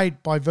cheaper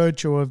rate by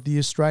virtue of the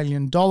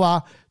Australian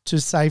dollar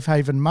to safe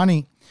haven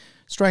money.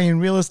 Australian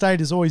real estate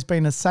has always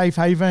been a safe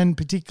haven,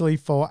 particularly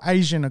for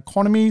Asian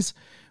economies.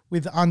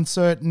 With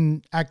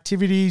uncertain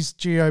activities,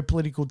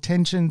 geopolitical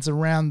tensions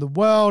around the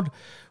world,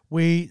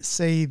 we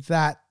see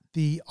that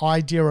the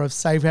idea of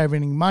safe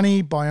havening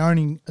money by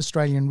owning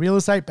Australian real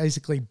estate,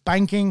 basically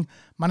banking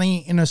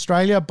money in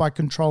Australia by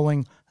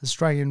controlling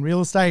Australian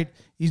real estate,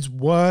 is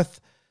worth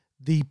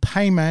the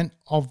payment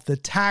of the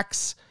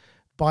tax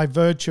by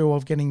virtue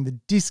of getting the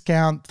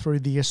discount through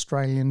the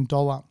Australian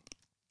dollar.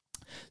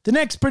 The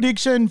next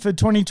prediction for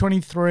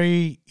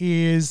 2023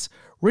 is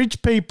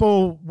rich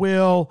people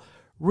will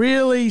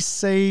really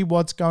see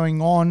what's going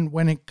on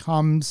when it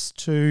comes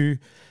to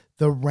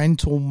the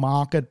rental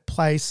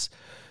marketplace.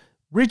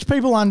 Rich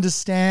people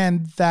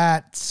understand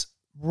that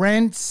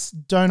rents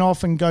don't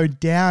often go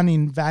down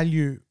in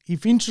value.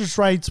 If interest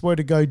rates were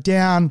to go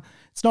down,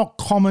 it's not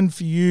common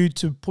for you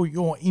to put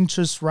your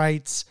interest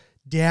rates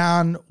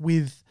down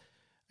with,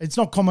 it's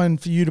not common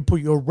for you to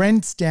put your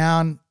rents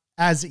down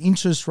as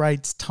interest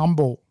rates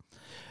tumble.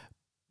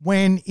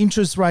 When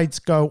interest rates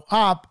go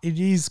up, it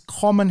is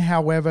common,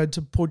 however,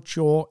 to put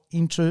your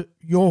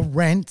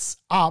rents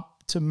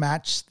up to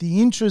match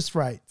the interest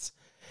rates.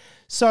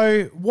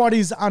 So what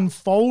is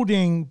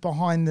unfolding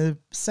behind the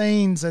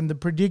scenes and the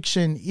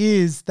prediction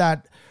is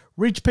that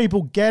rich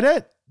people get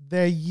it.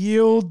 Their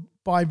yield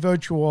by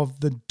virtue of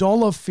the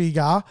dollar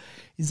figure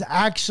is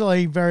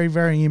actually very,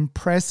 very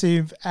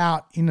impressive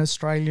out in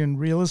Australian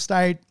real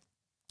estate.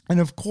 And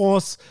of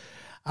course,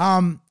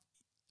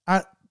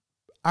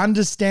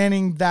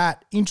 understanding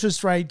that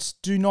interest rates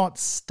do not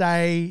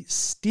stay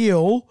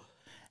still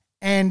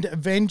and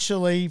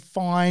eventually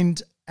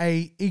find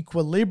a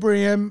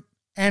equilibrium,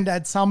 and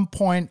at some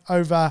point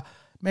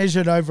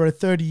measured over a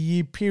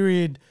 30-year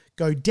period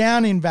go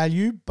down in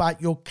value,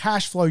 but your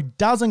cash flow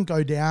doesn't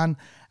go down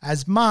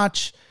as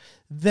much,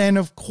 then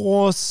of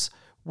course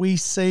we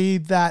see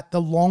that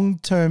the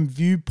long-term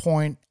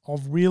viewpoint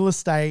of real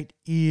estate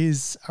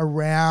is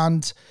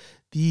around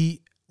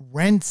the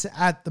rents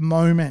at the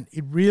moment.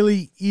 It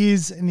really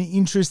is an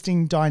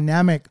interesting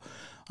dynamic.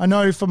 I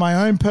know for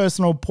my own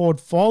personal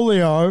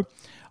portfolio,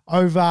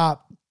 over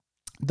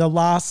the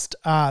last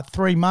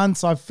 3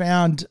 months, I've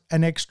found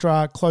an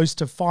extra close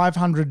to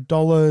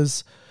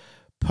 $500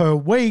 per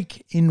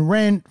week in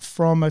rent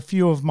from a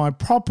few of my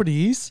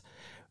properties.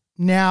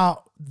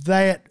 Now,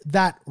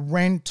 that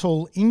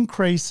rental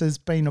increase has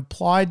been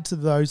applied to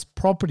those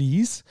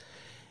properties.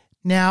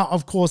 Now,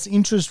 of course,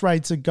 interest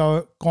rates have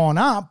gone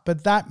up,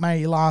 but that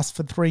may last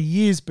for 3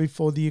 years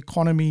before the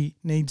economy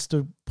needs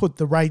to put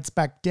the rates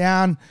back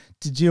down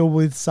to deal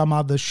with some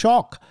other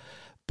shock.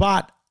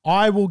 But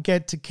I will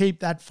get to keep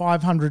that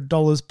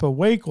 $500 per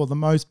week, or the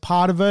most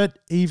part of it,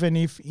 even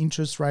if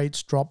interest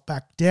rates drop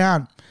back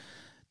down.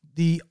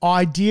 The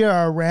idea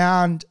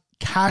around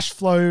cash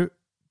flow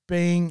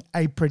being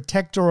a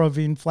protector of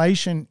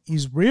inflation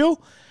is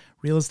real.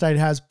 Real estate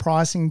has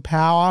pricing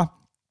power.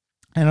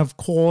 And of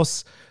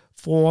course,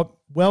 for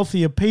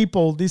wealthier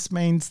people, this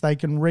means they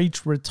can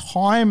reach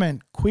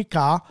retirement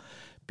quicker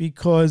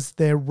because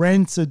their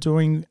rents are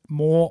doing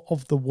more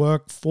of the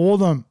work for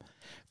them.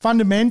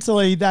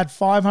 Fundamentally, that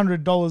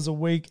 $500 a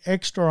week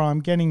extra I'm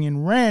getting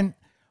in rent,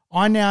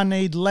 I now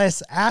need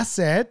less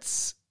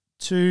assets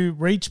to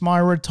reach my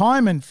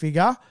retirement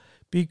figure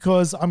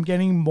because I'm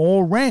getting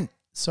more rent.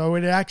 So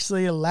it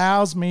actually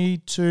allows me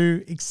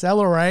to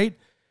accelerate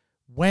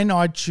when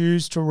I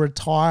choose to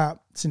retire.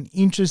 It's an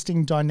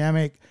interesting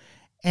dynamic.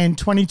 And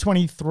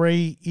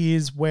 2023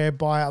 is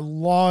whereby a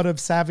lot of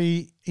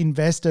savvy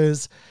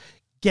investors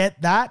get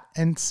that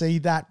and see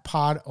that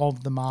part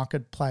of the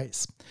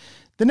marketplace.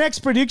 The next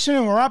prediction,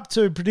 and we're up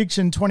to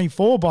prediction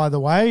 24, by the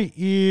way,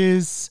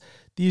 is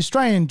the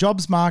Australian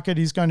jobs market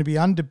is going to be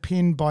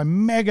underpinned by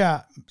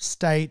mega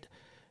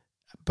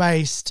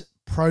state-based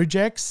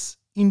projects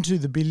into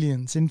the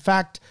billions. In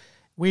fact,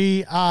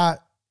 we are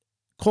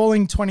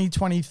calling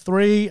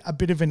 2023 a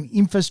bit of an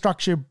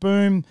infrastructure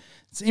boom.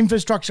 It's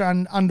infrastructure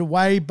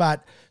underway,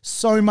 but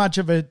so much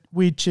of it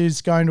which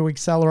is going to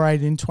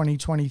accelerate in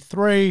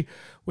 2023.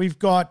 We've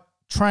got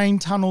train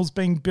tunnels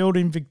being built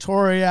in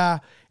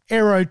Victoria,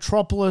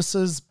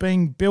 aerotropolises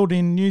being built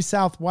in New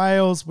South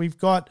Wales. We've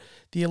got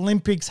the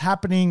Olympics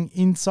happening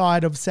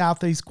inside of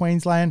Southeast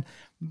Queensland.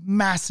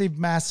 Massive,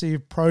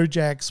 massive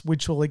projects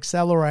which will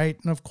accelerate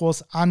and, of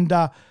course,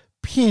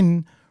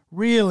 underpin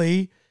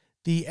really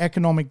the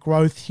economic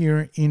growth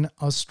here in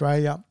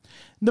Australia.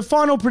 The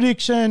final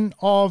prediction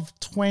of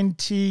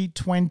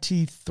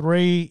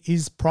 2023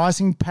 is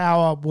pricing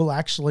power will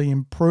actually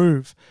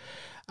improve.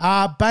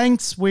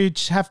 Banks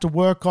which have to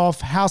work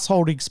off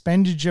household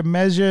expenditure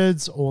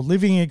measures or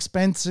living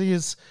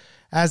expenses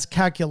as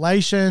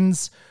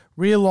calculations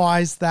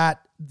realize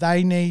that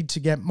they need to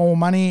get more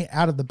money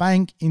out of the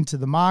bank into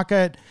the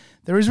market.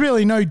 There is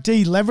really no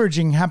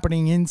deleveraging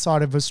happening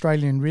inside of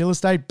Australian real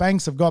estate.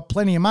 Banks have got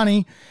plenty of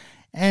money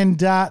and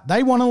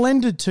they want to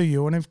lend it to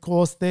you. And of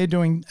course, they're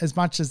doing as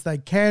much as they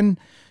can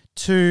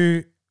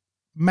to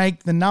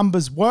make the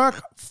numbers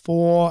work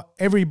for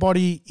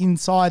everybody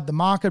inside the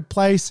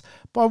marketplace.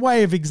 By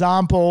way of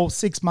example,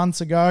 6 months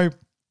ago,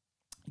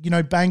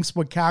 banks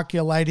were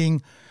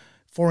calculating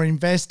for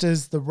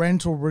investors the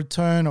rental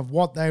return of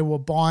what they were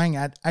buying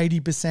at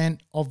 80%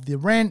 of the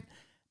rent.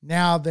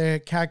 Now they're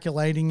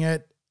calculating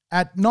it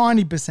at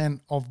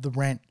 90% of the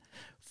rent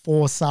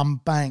for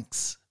some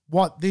banks.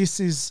 What this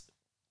is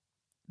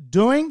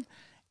doing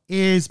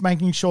is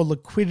making sure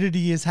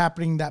liquidity is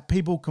happening, that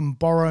people can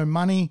borrow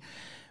money.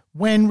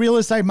 When real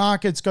estate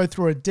markets go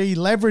through a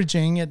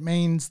deleveraging, it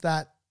means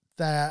that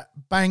the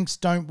banks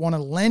don't want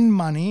to lend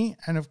money.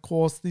 And of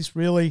course, this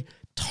really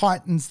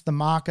tightens the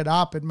market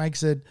up. It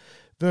makes it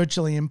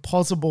virtually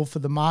impossible for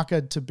the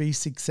market to be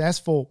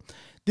successful.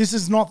 This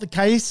is not the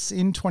case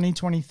in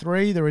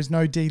 2023. There is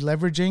no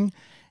deleveraging.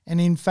 And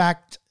in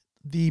fact,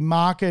 the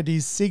market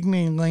is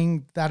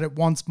signaling that it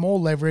wants more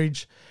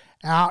leverage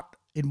out.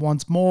 It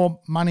wants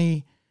more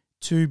money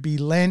to be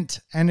lent,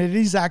 and it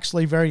is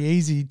actually very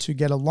easy to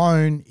get a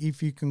loan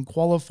if you can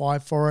qualify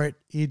for it.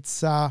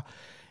 It's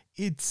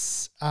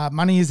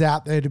money is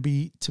out there to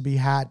be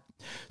had.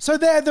 So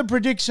they're the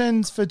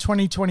predictions for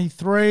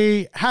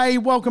 2023. Hey,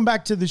 welcome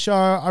back to the show.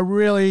 I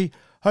really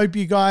hope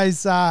you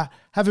guys have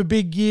a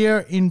big year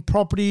in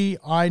property.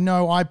 I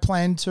know I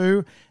plan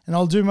to, and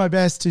I'll do my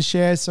best to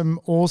share some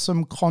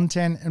awesome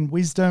content and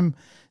wisdom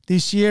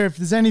this year. If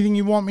there's anything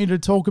you want me to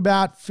talk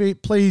about,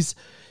 please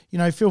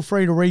feel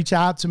free to reach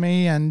out to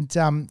me and,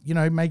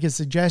 make a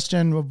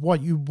suggestion of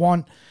what you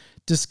want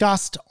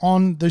discussed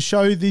on the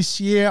show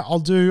this year. I'll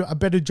do a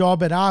better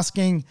job at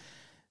asking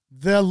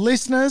the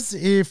listeners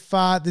if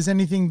there's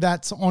anything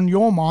that's on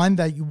your mind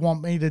that you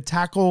want me to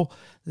tackle.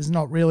 There's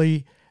not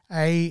really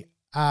a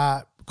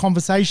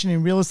conversation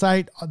in real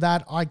estate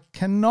that I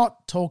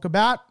cannot talk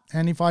about.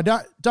 And if I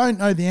don't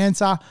know the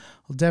answer,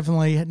 I'll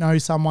definitely know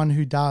someone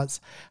who does.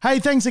 Hey,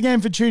 thanks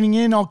again for tuning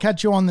in. I'll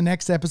catch you on the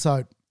next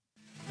episode.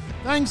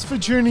 Thanks for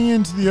tuning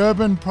in to the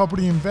Urban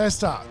Property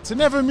Investor. To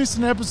never miss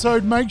an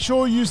episode, make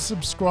sure you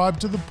subscribe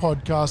to the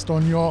podcast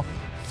on your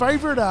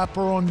favorite app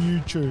or on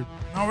YouTube.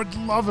 I would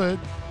love it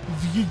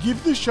if you could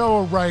give the show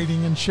a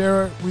rating and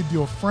share it with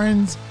your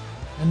friends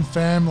and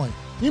family.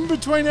 In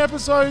between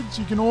episodes,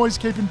 you can always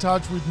keep in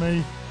touch with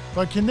me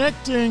by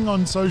connecting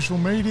on social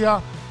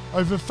media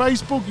over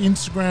Facebook,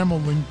 Instagram, or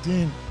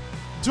LinkedIn.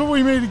 Until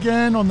we meet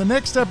again on the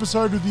next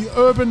episode of the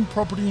Urban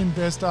Property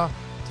Investor,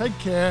 take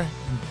care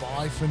and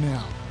bye for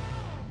now.